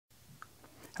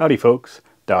Howdy folks,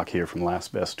 Doc here from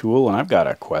Last Best Tool, and I've got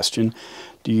a question.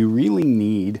 Do you really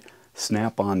need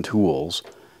snap-on tools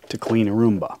to clean a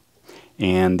Roomba?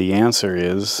 And the answer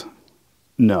is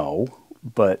no,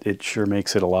 but it sure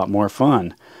makes it a lot more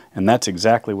fun. And that's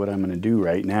exactly what I'm going to do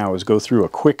right now, is go through a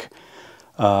quick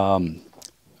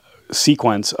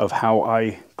sequence of how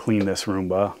I clean this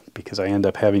Roomba, because I end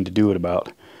up having to do it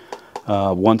about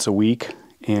once a week,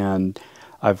 and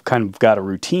I've kind of got a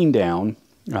routine down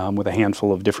with a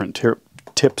handful of different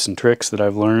tips and tricks that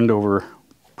I've learned over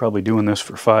probably doing this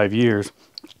for 5 years.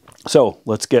 So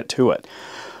let's get to it.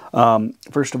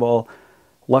 First of all,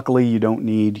 luckily you don't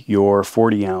need your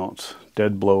 40-ounce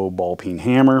dead blow ball peen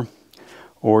hammer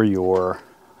or your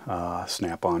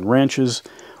snap-on wrenches.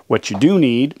 What you do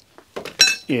need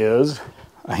is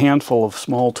a handful of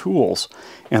small tools,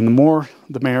 and the more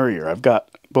the merrier. I've got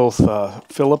both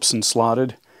Phillips and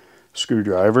slotted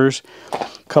screwdrivers, a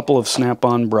couple of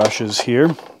snap-on brushes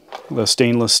here, the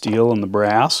stainless steel and the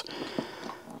brass,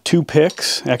 2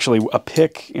 picks, actually a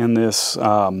pick and this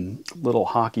little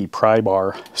hockey pry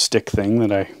bar stick thing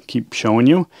that I keep showing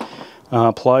you,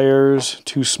 pliers,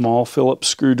 2 small Phillips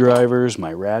screwdrivers,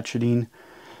 my ratcheting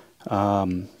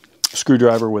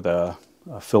screwdriver with a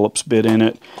Phillips bit in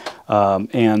it,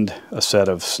 and a set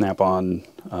of snap-on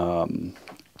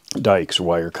dikes,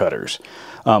 wire cutters.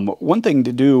 One thing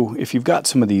to do, if you've got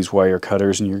some of these wire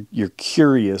cutters and you're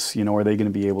curious, you know, are they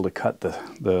going to be able to cut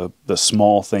the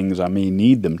small things I may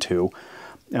need them to,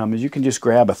 is you can just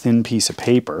grab a thin piece of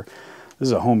paper. This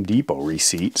is a Home Depot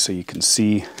receipt, so you can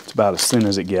see it's about as thin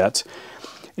as it gets.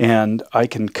 And I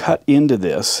can cut into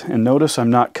this, and notice I'm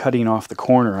not cutting off the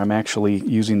corner. I'm actually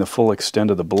using the full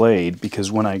extent of the blade,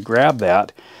 because when I grab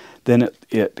that, then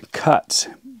it cuts.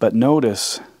 But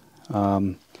notice,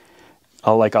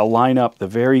 I'll line up the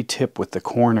very tip with the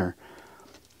corner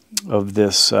of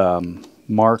this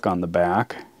mark on the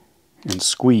back and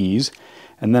squeeze,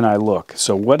 and then I look.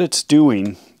 So what it's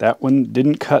doing, that one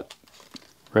didn't cut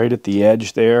right at the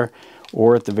edge there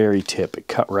or at the very tip. It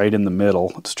cut right in the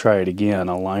middle. Let's try it again.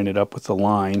 I'll line it up with the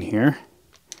line here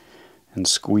and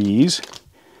squeeze.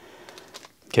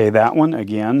 Okay, that one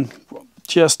again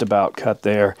just about cut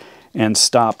there and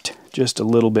stopped just a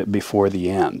little bit before the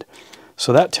end.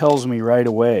 So that tells me right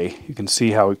away, you can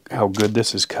see how good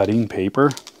this is cutting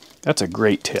paper. That's a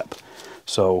great tip.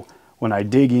 So when I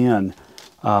dig in,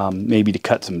 maybe to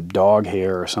cut some dog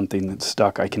hair or something that's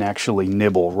stuck, I can actually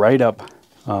nibble right up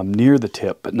near the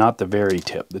tip, but not the very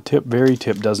tip. The very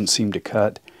tip doesn't seem to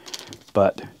cut,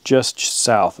 but just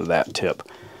south of that tip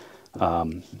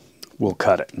will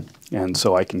cut it. And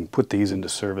so I can put these into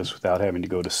service without having to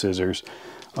go to scissors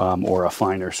or a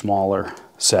finer, smaller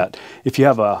set. If you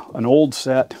have an old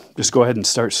set, just go ahead and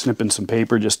start snipping some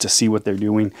paper just to see what they're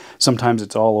doing. Sometimes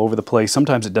it's all over the place.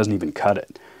 Sometimes it doesn't even cut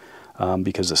it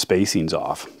because the spacing's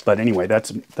off. But anyway,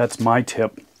 that's my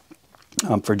tip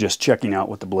for just checking out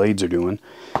what the blades are doing.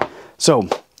 So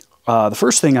the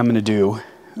first thing I'm going to do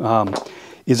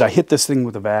is I hit this thing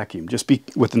with a vacuum,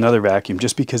 with another vacuum,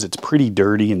 just because it's pretty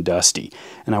dirty and dusty,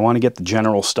 and I want to get the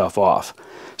general stuff off.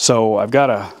 So I've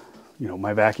got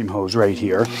my vacuum hose right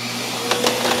here.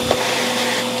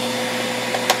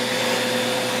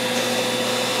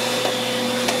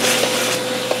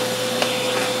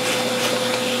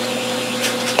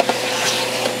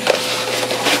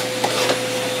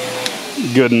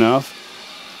 Good enough.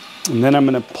 And then I'm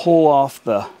going to pull off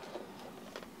the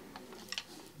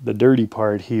dirty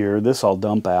part here. This I'll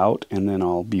dump out, and then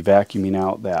I'll be vacuuming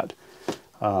out that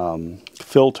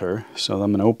filter. So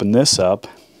I'm going to open this up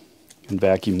and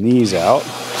vacuum these out.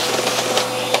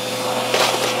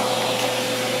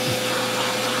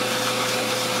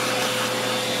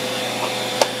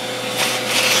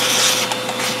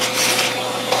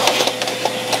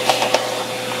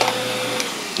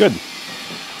 Good.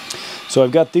 So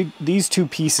I've got these 2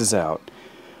 pieces out,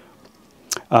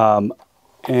 and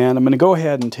I'm going to go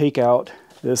ahead and take out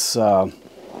this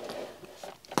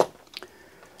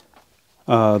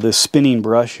this spinning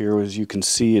brush here. As you can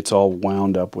see, it's all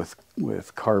wound up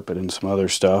with carpet and some other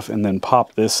stuff, and then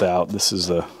pop this out. This is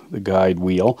the guide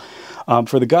wheel.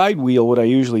 For the guide wheel, what I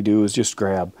usually do is just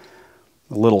grab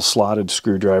a little slotted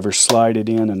screwdriver, slide it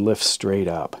in, and lift straight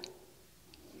up.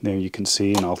 There you can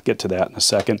see, and I'll get to that in a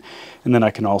second. And then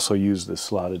I can also use this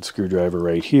slotted screwdriver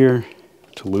right here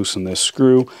to loosen this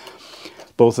screw.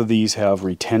 Both of these have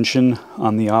retention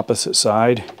on the opposite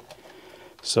side,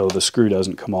 so the screw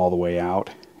doesn't come all the way out.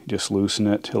 You just loosen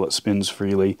it till it spins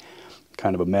freely.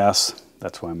 Kind of a mess.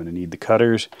 That's why I'm going to need the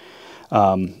cutters.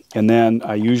 And then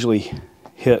I usually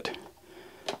hit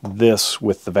this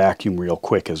with the vacuum real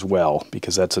quick as well,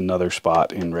 because that's another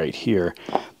spot in right here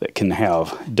that can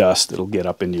have dust that'll get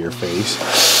up into your face.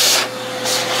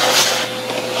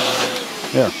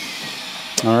 There.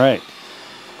 All right.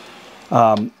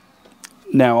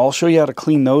 Now I'll show you how to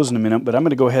clean those in a minute, but I'm going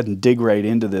to go ahead and dig right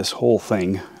into this whole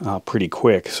thing pretty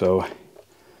quick. So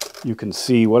you can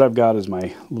see what I've got is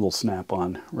my little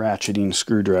snap-on ratcheting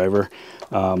screwdriver.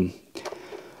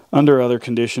 Under other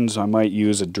conditions, I might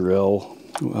use a drill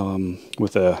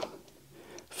with a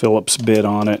Phillips bit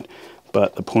on it,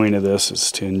 but the point of this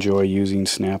is to enjoy using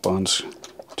snap-on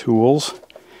tools,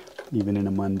 even in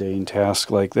a mundane task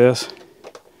like this.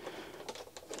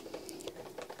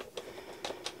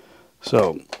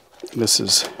 So this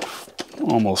is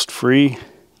almost free,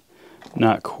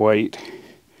 not quite.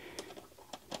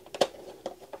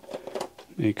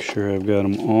 Make sure I've got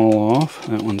them all off.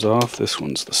 That one's off, this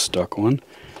one's the stuck one.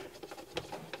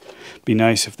 Be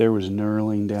nice if there was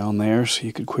knurling down there so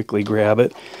you could quickly grab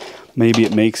it. Maybe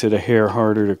it makes it a hair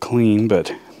harder to clean,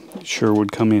 but it sure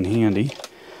would come in handy.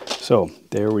 So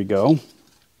there we go.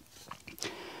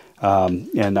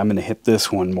 And I'm going to hit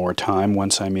this one more time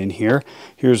once I'm in here.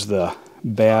 Here's the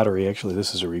battery. Actually,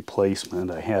 this is a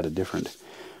replacement. I had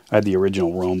the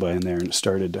original Roomba in there, and it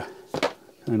started to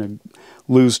kind of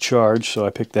lose charge, so I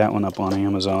picked that one up on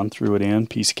Amazon, threw it in,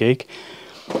 piece of cake.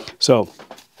 So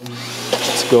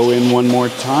let's go in one more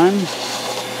time.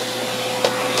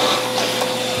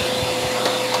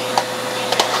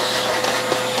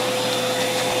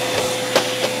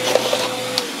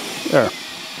 There.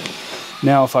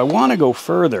 Now, if I want to go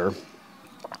further,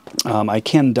 I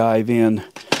can dive in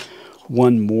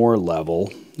one more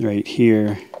level right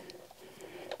here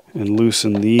and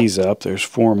loosen these up. There's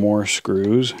 4 more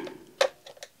screws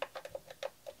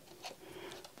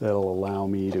that'll allow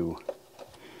me to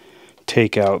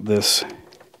take out this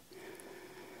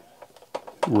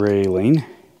railing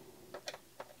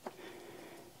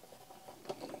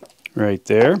right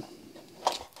there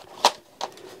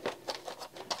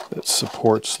that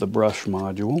supports the brush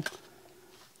module.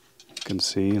 You can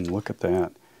see, and look at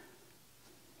that.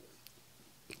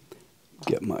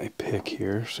 Get my pick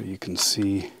here so you can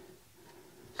see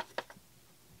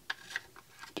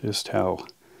just how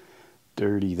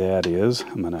dirty that is.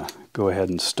 I'm going to go ahead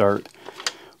and start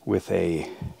with a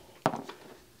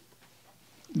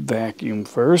vacuum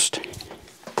first.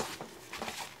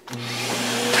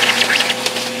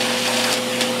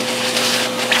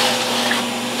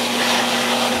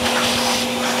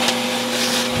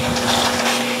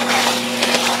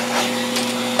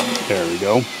 There we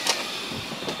go.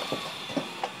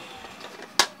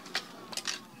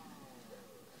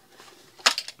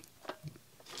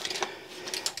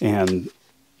 And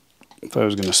if I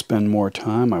was going to spend more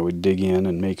time, I would dig in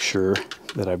and make sure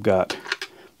that I've got,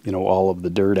 you know, all of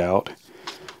the dirt out.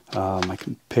 I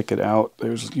can pick it out.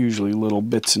 There's usually little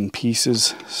bits and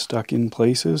pieces stuck in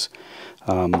places.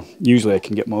 Usually I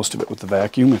can get most of it with the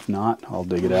vacuum. If not, I'll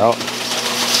dig it out.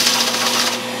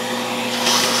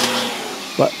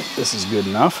 But this is good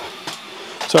enough.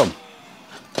 So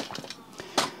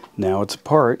now it's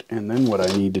apart, and then what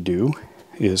I need to do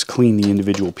is clean the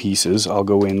individual pieces. I'll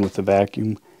go in with the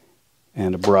vacuum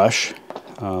and a brush,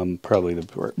 probably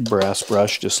the brass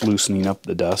brush, just loosening up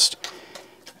the dust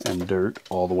and dirt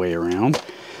all the way around.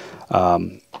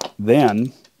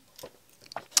 Then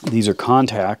these are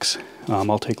contacts.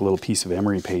 I'll take a little piece of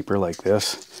emery paper like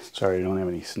this. Sorry, I don't have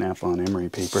any snap-on emery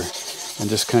paper. And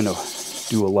just kind of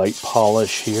do a light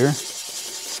polish here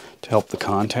to help the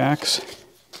contacts.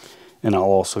 And I'll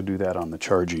also do that on the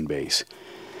charging base.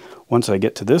 Once I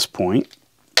get to this point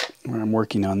where I'm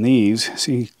working on these,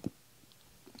 see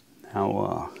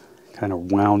how kind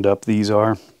of wound up these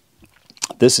are?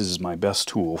 This is my best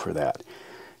tool for that.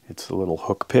 It's a little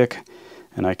hook pick,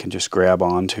 and I can just grab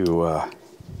onto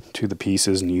to the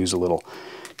pieces and use a little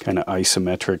kind of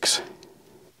isometrics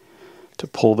to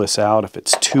pull this out. If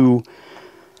it's too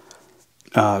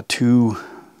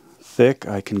thick,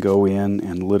 I can go in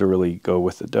and literally go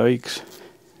with the dikes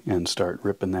and start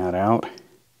ripping that out.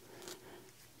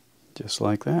 Just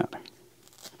like that.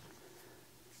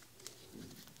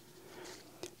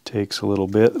 Takes a little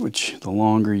bit, which the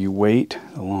longer you wait,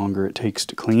 the longer it takes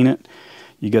to clean it.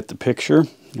 You get the picture.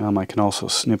 I can also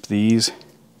snip these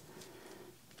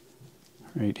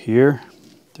right here,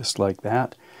 just like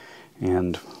that,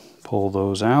 and pull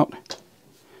those out.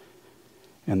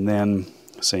 And then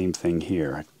same thing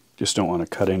here. I just don't want to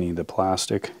cut any of the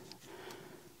plastic.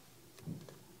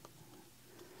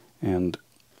 And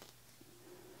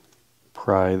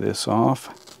pry this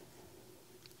off,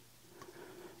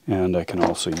 and I can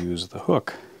also use the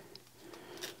hook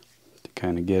to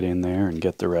kind of get in there and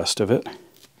get the rest of it.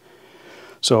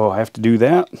 So I have to do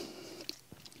that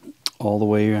all the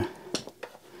way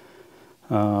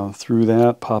through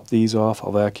that. Pop these off.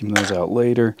 I'll vacuum those out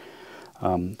later.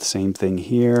 Same thing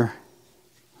here.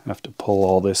 I have to pull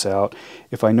all this out.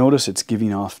 If I notice it's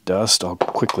giving off dust, I'll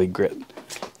quickly grit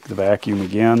the vacuum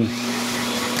again.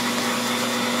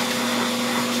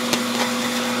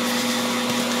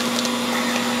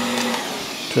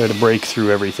 Try to break through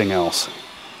everything else.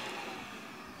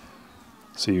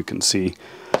 So you can see,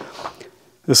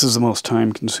 this is the most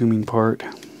time-consuming part,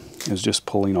 is just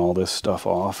pulling all this stuff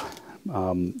off.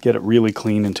 Get it really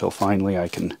clean until finally I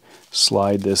can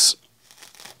slide this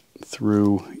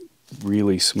through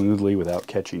really smoothly without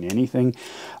catching anything.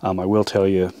 I will tell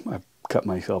you, I've cut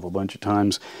myself a bunch of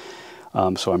times,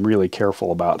 so I'm really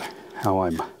careful about how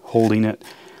I'm holding it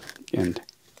and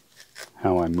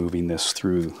how I'm moving this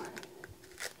through.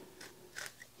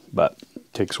 But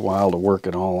it takes a while to work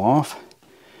it all off.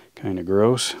 Kind of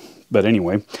gross. But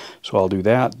anyway, so I'll do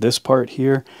that. This part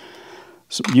here,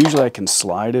 so usually I can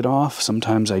slide it off.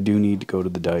 Sometimes I do need to go to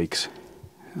the dikes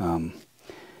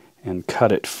and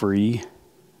cut it free.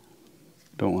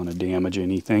 Don't want to damage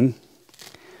anything.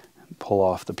 Pull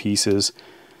off the pieces.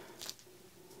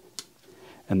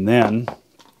 And then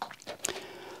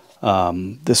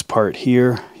this part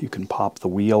here, you can pop the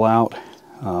wheel out.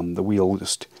 The wheel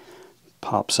just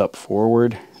pops up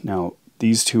forward. Now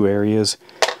these two areas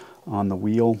on the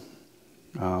wheel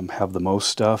have the most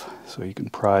stuff, so you can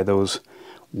pry those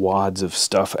wads of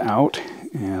stuff out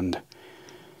and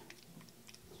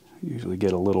usually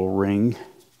get a little ring.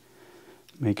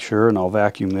 Make sure, and I'll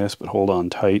vacuum this, but hold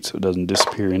on tight so it doesn't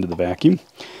disappear into the vacuum.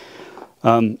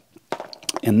 And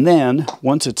then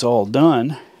once it's all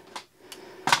done,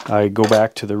 I go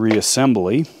back to the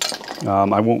reassembly.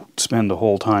 I won't spend the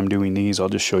whole time doing these. I'll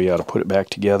just show you how to put it back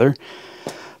together.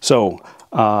 So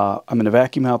I'm going to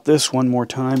vacuum out this one more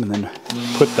time and then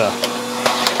put the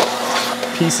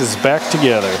pieces back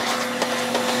together.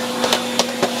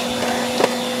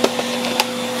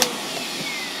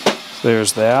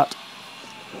 There's that.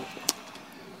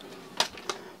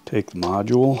 Take the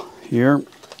module here,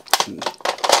 and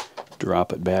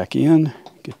drop it back in.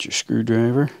 Get your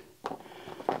screwdriver.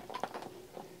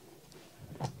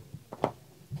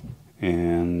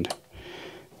 And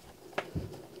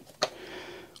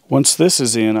once this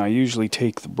is in, I usually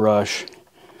take the brush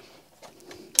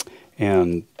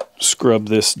and scrub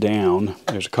this down.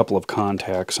 There's a couple of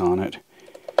contacts on it.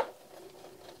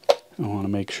 I want to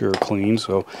make sure clean,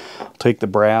 so I'll take the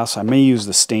brass. I may use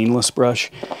the stainless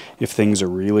brush if things are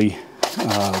really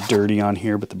dirty on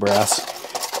here, but the brass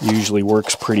usually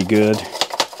works pretty good.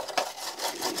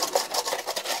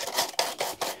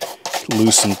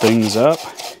 Loosen things up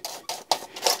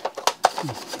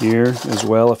here as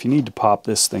well. If you need to pop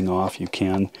this thing off, you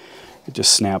can. It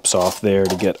just snaps off there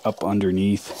to get up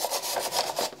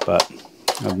underneath, but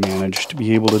I've managed to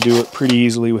be able to do it pretty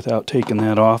easily without taking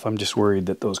that off. I'm just worried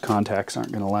that those contacts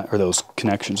aren't going to last, or those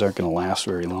connections aren't going to last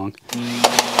very long.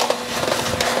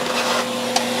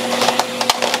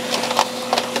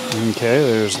 Okay,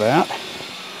 there's that.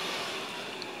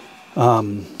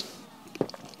 I'll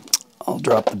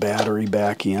drop the battery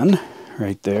back in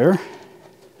right there.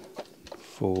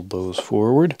 Fold those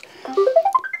forward.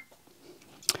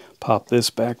 Pop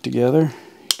this back together.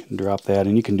 You can drop that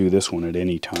in. You can do this one at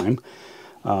any time.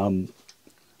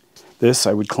 This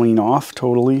I would clean off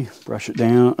totally, brush it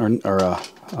down,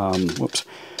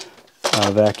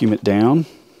 vacuum it down.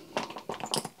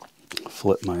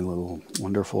 Flip my little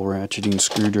wonderful ratcheting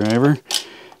screwdriver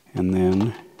and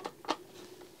then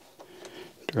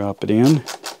drop it in.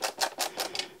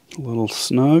 A little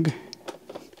snug,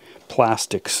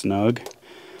 plastic snug,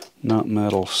 not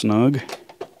metal snug.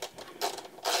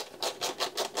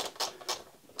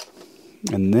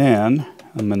 And then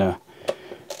I'm going to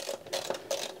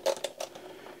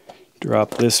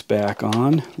drop this back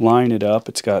on, line it up.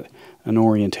 It's got an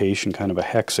orientation, kind of a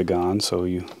hexagon, so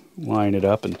you line it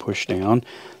up and push down.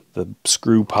 The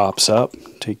screw pops up.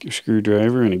 Take your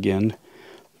screwdriver and again,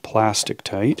 plastic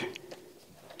tight.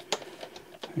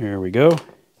 There we go.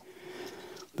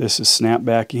 This is snap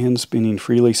back in, spinning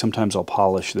freely. Sometimes I'll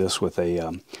polish this with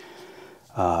a,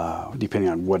 depending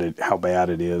on how bad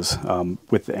it is,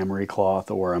 with the emery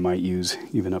cloth, or I might use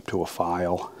even up to a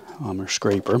file or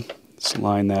scraper. Let's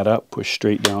line that up, push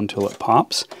straight down till it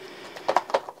pops.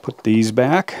 Put these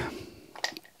back.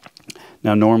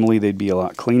 Now normally they'd be a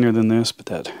lot cleaner than this, but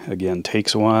that again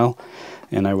takes a while.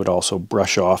 And I would also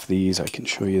brush off these. I can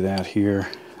show you that here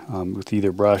with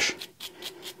either brush,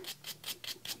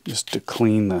 just to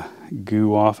clean the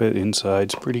goo off it.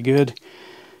 Inside's pretty good.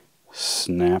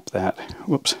 Snap that,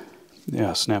 whoops,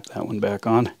 yeah, snap that one back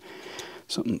on.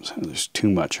 There's too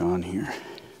much on here.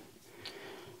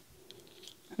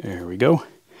 There we go.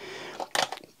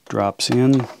 Drops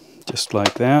in just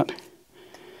like that.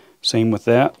 Same with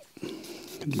that.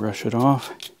 Can brush it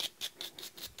off.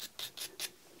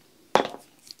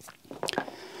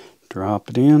 Drop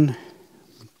it in.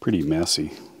 Pretty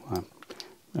messy. I'm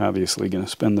obviously going to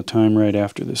spend the time right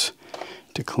after this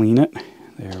to clean it.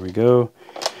 There we go.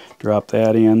 Drop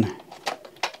that in.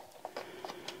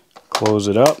 Close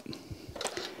it up.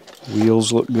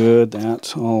 Wheels look good.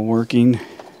 That's all working.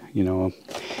 You know,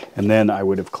 and then I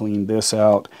would have cleaned this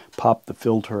out, popped the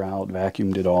filter out,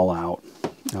 vacuumed it all out.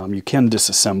 You can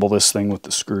disassemble this thing with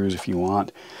the screws if you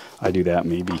want. I do that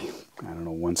maybe, I don't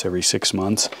know, once every 6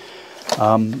 months.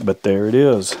 But there it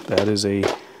is. That is a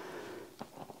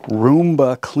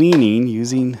Roomba cleaning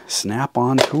using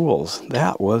Snap-on tools.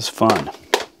 That was fun.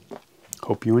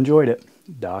 Hope you enjoyed it.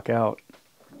 Doc out.